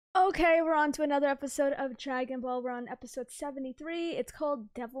Okay, we're on to another episode of Dragon Ball. We're on episode 73. It's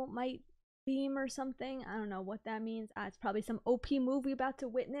called Devil Might Beam or something. I don't know what that means. It's probably some OP move we're about to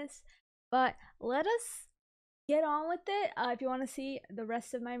witness. But let us get on with it. If you want to see the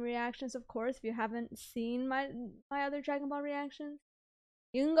rest of my reactions, of course, if you haven't seen my other Dragon Ball reactions,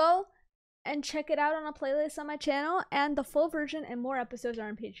 you can go and check it out on a playlist on my channel. And the full version and more episodes are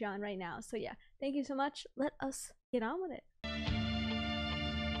on Patreon right now. So yeah, thank you so much. Let us get on with it.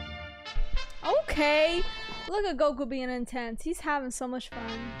 Okay, look at Goku being intense. He's having so much fun.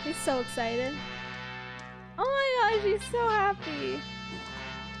 He's so excited. Oh my gosh, he's so happy.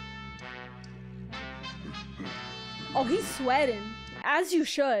 Oh, he's sweating. As you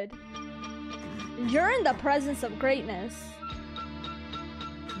should. You're in the presence of greatness.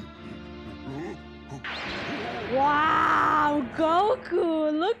 Wow,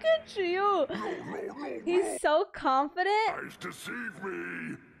 Goku, look at you. He's so confident. Eyes deceive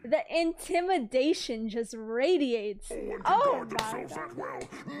me. The intimidation just radiates. No one can Oh guard my themselves God. that well.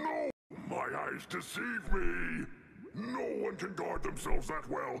 No, my eyes deceive me. No one can guard themselves that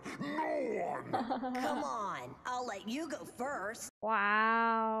well. No one. Come on, I'll let you go first.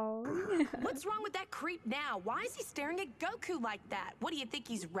 Wow. What's wrong with that creep now? Why is he staring at Goku like that? What do you think,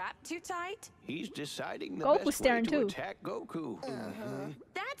 he's wrapped too tight? He's deciding the Goku's best staring way to too. attack Goku.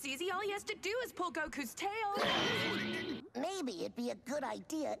 That's easy. All he has to do is pull Goku's tail. Maybe it'd be a good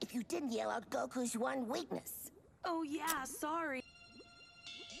idea if you didn't yell out Goku's one weakness. Oh yeah, sorry.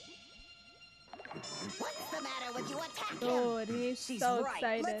 What's the matter with you? Attack him! Dude, he's She's so right.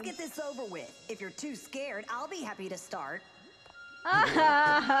 excited. Let's get this over with. If you're too scared, I'll be happy to start.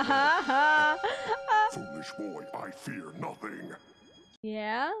 Foolish boy, I fear nothing.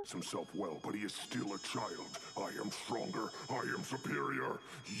 Yeah? Himself well, but he is still a child. I am stronger. I am superior.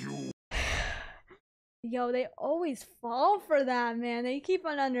 You. Yo, they always fall for that, man. They keep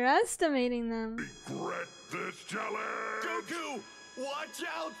on underestimating them. Regret this challenge. Goku, watch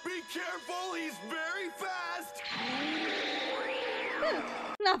out! Be careful! He's very fast!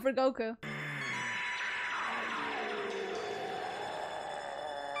 Not for Goku.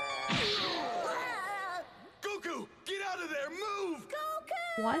 Goku, get out of there! Move!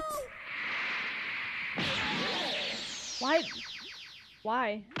 What? Why?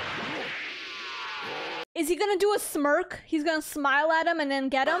 Why? Is he gonna do a smirk? He's gonna smile at him and then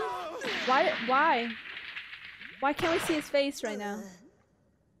get him? Why? Why? Why can't we see his face right now?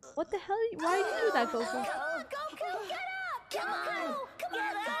 What the hell? Why did you do that, Goku? Goku, get up! Come on! Come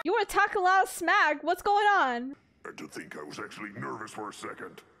on! You were talking a lot of smack. What's going on? And to think I was actually nervous for a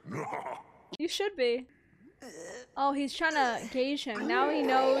second. You should be. Oh, he's trying to gauge him. Now he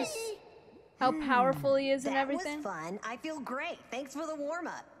knows how powerful he is and That everything. was fun. I feel great. Thanks for the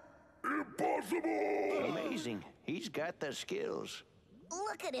warm-up. Impossible! Amazing. He's got the skills.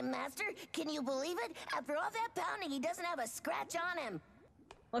 Look at him, Master. Can you believe it? After all that pounding, he doesn't have a scratch on him.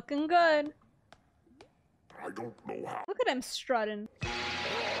 Looking good. I don't know how. Look at him strutting.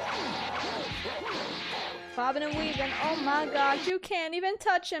 Bobbing and weaving. Oh my gosh, you can't even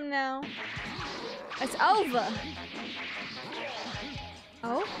touch him now. It's over.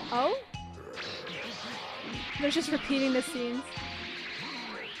 Oh? Oh? They're just repeating the scenes.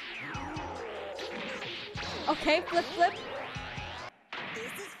 Okay, flip, flip.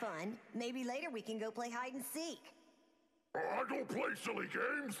 This is fun. Maybe later we can go play hide and seek. I don't play silly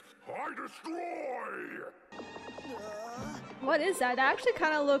games. I destroy. What is that? That actually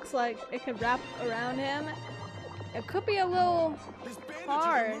kind of looks like it could wrap around him. It could be a little His bandages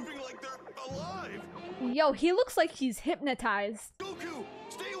hard. are moving like they're alive. Yo, he looks like he's hypnotized. Goku,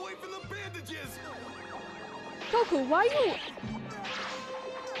 stay away from the bandages. Goku, why you...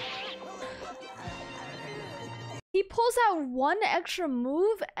 He pulls out one extra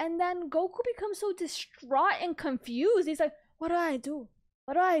move and then Goku becomes so distraught and confused. He's like, what do I do?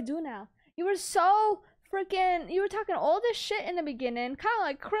 What do I do now? You were so freaking... You were talking all this shit in the beginning, kind of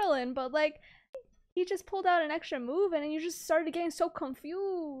like Krillin, but like... He just pulled out an extra move and then you just started getting so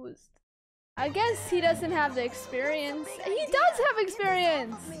confused. I guess he doesn't have the experience. He does have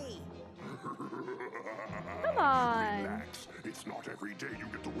experience! Come on. Relax. It's not every day you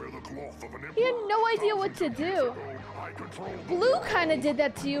get to wear the cloth of an emperor. He had no idea what to do. I control the Blue kind of did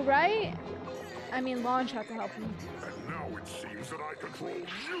that to you, right? I mean, Launch had to help him. And now it seems that I control you.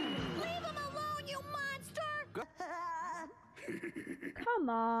 Leave him alone, you monster! Come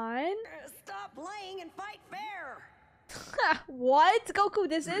on. Stop playing and fight fair. What? Goku,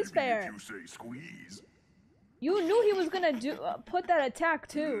 this is Maybe fair. If you say squeeze. You knew he was gonna do put that attack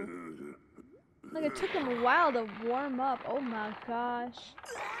too. Like it took him a while to warm up. Oh my gosh.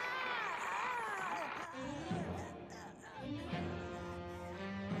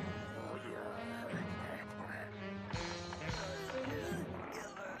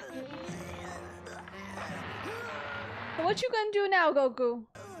 what you gonna do now, Goku?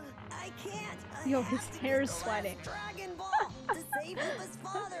 I can't. Yo, his hair's sweating. Dragon Ball to save Upa's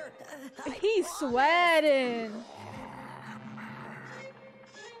father. He's sweating.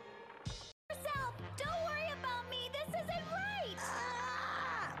 Yourself. Don't worry about me. This isn't right.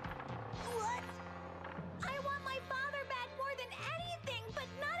 What? I want my father back more than anything, but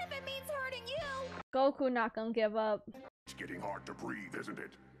none of it means hurting you. Goku not gonna give up. It's getting hard to breathe, isn't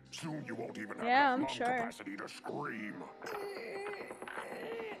it? Soon you won't even have Yeah, enough I'm lung sure. capacity to scream.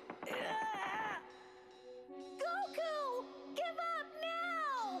 Goku, give up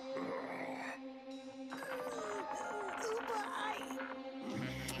now.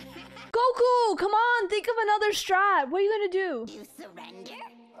 Goku, come on, think of another strat. What are you gonna do? You surrender?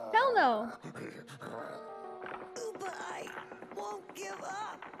 Hell no. Upa, I won't give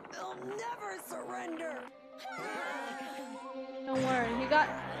up. I'll never surrender. Don't worry, you got.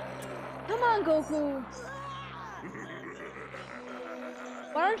 Come on, Goku.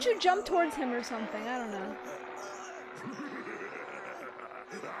 Why don't you jump towards him or something? I don't know.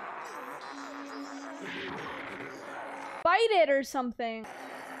 Fight it or something.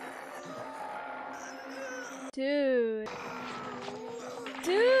 Dude.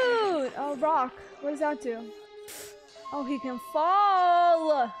 Dude! Oh, rock. What does that do? Oh, he can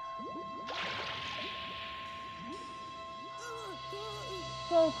fall!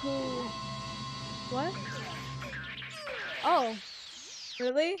 Goku. What? Oh.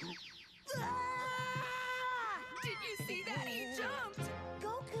 Really? Did you see that? He jumped.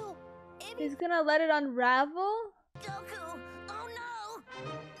 Goku, He's gonna let it unravel? Goku! Oh no!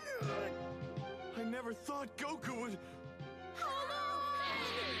 I never thought Goku would.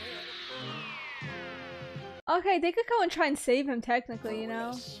 Okay, they could go and try and save him technically, you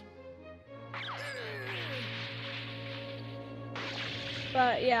know?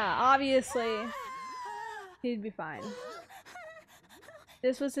 But yeah, obviously, he'd be fine.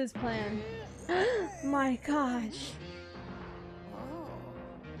 This was his plan. My gosh.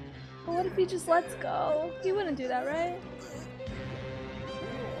 But what if he just lets go? He wouldn't do that, right?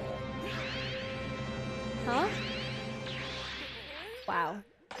 Huh? Wow.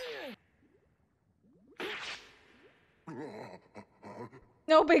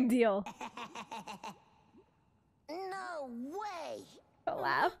 No big deal. No way! Don't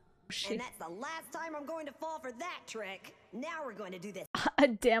laugh. Shit. And that's the last time I'm going to fall for that trick. Now we're going to do this. I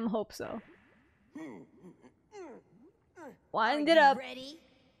damn hope so. Wind Are it you up. Ready?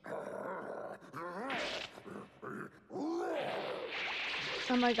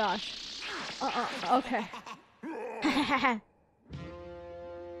 Oh my gosh. Okay.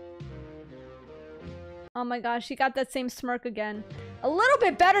 Oh my gosh, he got that same smirk again. A little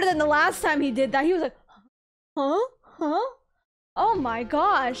bit better than the last time he did that. He was like, huh? Huh? Oh my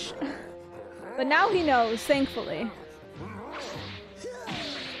gosh. But now he knows, thankfully.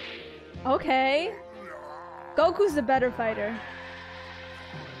 Okay. Goku's the better fighter.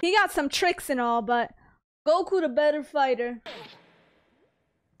 He got some tricks and all, but Goku the better fighter.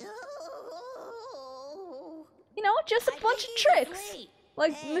 You know, just a bunch of tricks.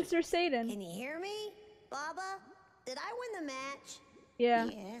 Like Hey, Mr. Satan. Can you hear me? Baba, did I win the match? Yeah.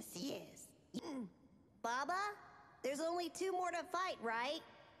 Yes, yes. Baba, there's only 2 more to fight, right?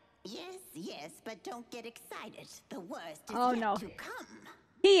 Yes, yes, but don't get excited. The worst is Oh, yet no. to come.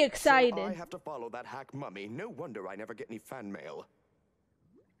 He So I excited. have to follow that hack mummy. No wonder I never get any fan mail.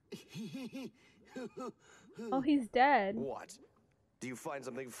 Oh, he's dead. What? Do you find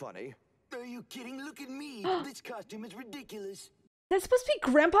something funny? Are you kidding? Look at me. This costume is ridiculous. That's supposed to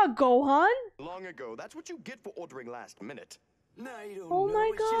be Grandpa Gohan? Long ago, that's what you get for ordering last minute. I don't Oh know.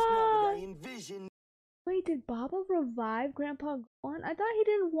 my It's just not what I God. envisioned. Wait, did Baba revive Grandpa Gohan? I thought he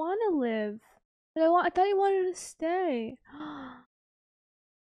didn't want to live. I thought he wanted to stay.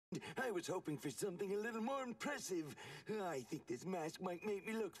 I was hoping for something a little more impressive. I think this mask might make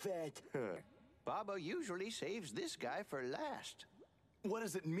me look fat. Baba usually saves this guy for last. What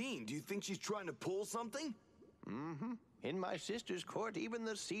does it mean? Do you think she's trying to pull something? Mm-hmm. In my sister's court, even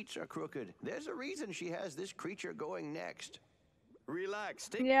the seats are crooked. There's a reason she has this creature going next. Relax.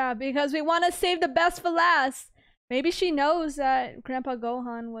 Yeah, because we want to save the best for last. Maybe she knows that Grandpa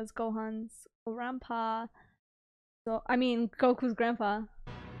Gohan was Gohan's grandpa. So, I mean, Goku's grandpa.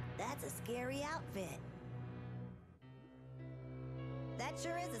 That's a scary outfit. That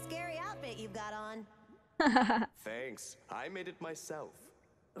sure is a scary outfit you've got on. Thanks. I made it myself.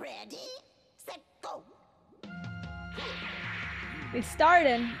 Ready, set, go! We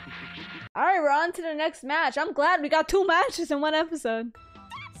started. Alright, we're on to the next match. I'm glad we got 2 matches in 1 episode.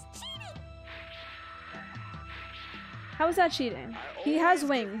 That's cheating. How is that cheating? I He has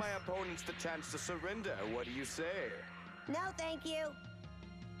always give wings. my opponents the chance to surrender. What do you say? No, thank you.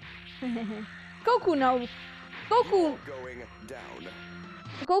 Goku, no. Goku. Going down.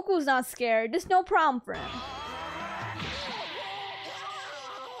 Goku's not scared. There's no problem for him.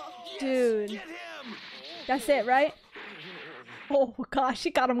 Dude. Get him! That's it, right? Oh gosh,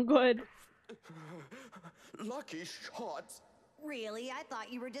 he got him good. Lucky shot. Really? I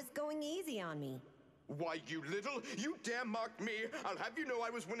thought you were just going easy on me. Why, you dare mark me. I'll have you know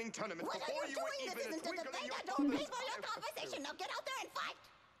I was winning tournaments What before are you you were doing? even This a isn't the twinkle in debate. your I don't pay for your conversation. Now get out there and fight.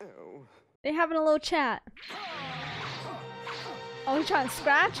 Oh. They having a little chat. Oh, he's trying to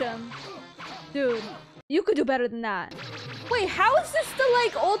scratch him. Dude, you could do better than that. Wait, how is this the,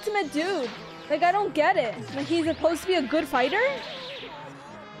 like, ultimate dude? Like, I don't get it. Like, he's supposed to be a good fighter?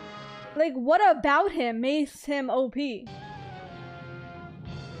 Like, what about him makes him OP? Is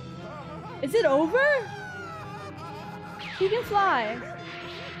it over? He can fly.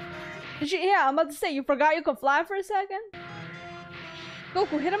 Did you? Yeah, I'm about to say, you forgot you could fly for a second?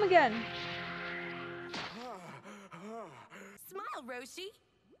 Goku, hit him again. Smile, Roshi.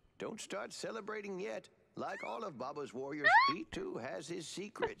 Don't start celebrating yet. Like all of Baba's warriors, he too has his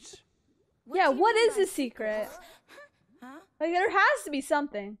secrets. Yeah, what is his secret? Like, there has to be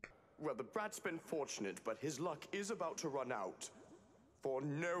something. Well, the brat's been fortunate, but his luck is about to run out. For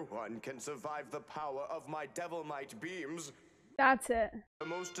no one can survive the power of my devil might beams. That's it. The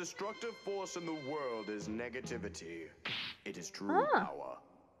most destructive force in the world is negativity. It is true power.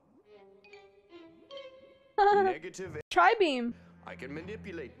 Negative. Tri-beam. I can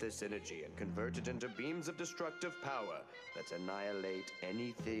manipulate this energy and convert it into beams of destructive power that annihilate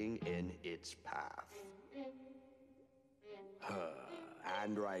anything in its path.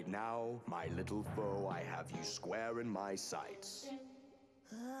 And right now, my little foe, I have you square in my sights.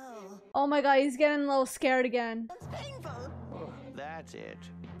 Oh my god, he's getting a little scared again. It's painful. That's it.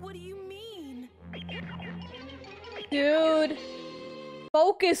 What do you mean? Dude.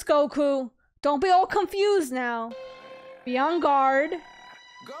 Focus, Goku. Don't be all confused now. Be on guard.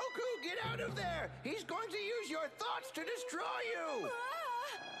 Goku, get out of there! He's going to use your thoughts to destroy you!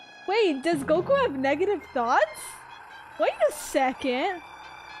 Wait, does Goku have negative thoughts? Wait a second.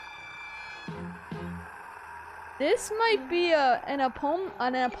 This might be an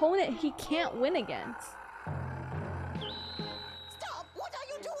opponent he can't win against. Stop! What are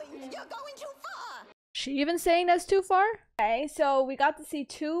you doing? You're going too far. She even saying that's too far? Okay, so we got to see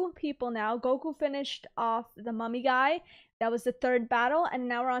two people now. Goku finished off the mummy guy. That was the third battle, and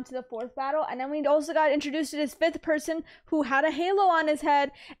now we're on to the fourth battle. And then we also got introduced to this fifth person who had a halo on his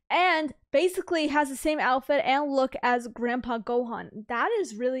head and basically has the same outfit and look as Grandpa Gohan. That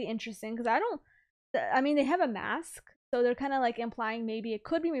is really interesting because I mean, they have a mask, so they're kind of like implying maybe it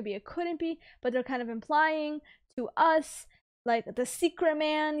could be, maybe it couldn't be, but they're kind of implying to us like the secret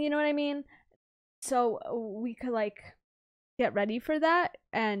man, you know what I mean? So we could like get ready for that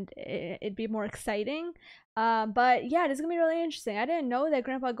and it'd be more exciting. But yeah, this is gonna be really interesting. I didn't know that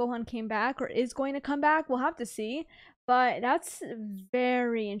Grandpa Gohan came back or is going to come back. We'll have to see, but that's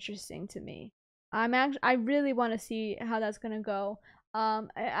very interesting to me. I really want to see how that's gonna go.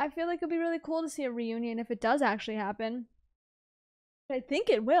 I feel like it'd be really cool to see a reunion if it does actually happen. I think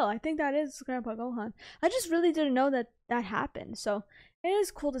it will. I think that is Grandpa Gohan. I just really didn't know that that happened. So it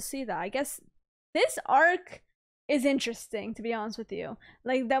is cool to see that. I guess this arc is interesting, to be honest with you.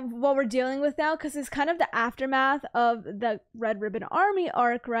 Like that what we're dealing with now, because it's kind of the aftermath of the Red Ribbon Army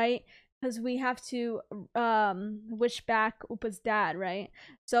arc, right? Because we have to wish back Upa's dad, right?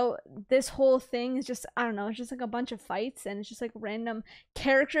 So this whole thing is just, I don't know, it's just like a bunch of fights and it's just like random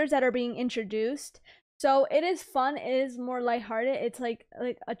characters that are being introduced. So it is fun, it is more lighthearted. It's like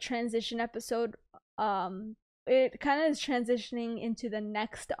a transition episode. It kind of is transitioning into the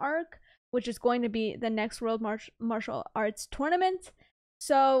next arc, which is going to be the next World Martial Arts Tournament.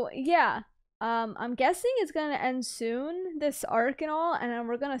 So yeah. I'm guessing it's gonna end soon, this arc and all, and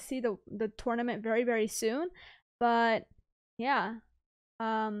we're gonna see the tournament very, very soon. But yeah,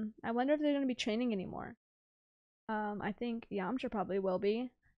 I wonder if they're gonna be training anymore. I think Yamcha probably will be.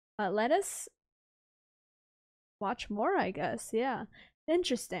 Let us watch more, I guess. Yeah,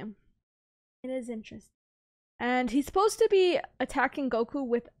 interesting. It is interesting. And he's supposed to be attacking Goku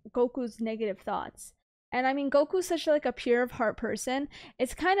with Goku's negative thoughts. And I mean, Goku's such like a pure of heart person.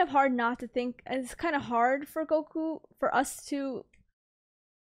 It's kind of hard not to think. It's kind of hard for us to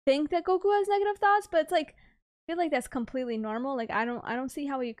think that Goku has negative thoughts. But it's like, I feel like that's completely normal. Like I don't see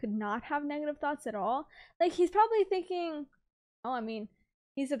how he could not have negative thoughts at all. Like he's probably thinking, oh, I mean,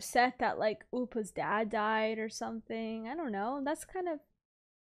 he's upset that like Upa's dad died or something. I don't know. That's kind of.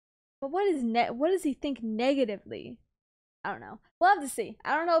 But what does he think negatively? I don't know. We'll have to see.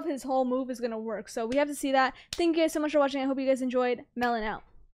 I don't know if his whole move is gonna work, so we have to see that. Thank you guys so much for watching. I hope you guys enjoyed. Melon out.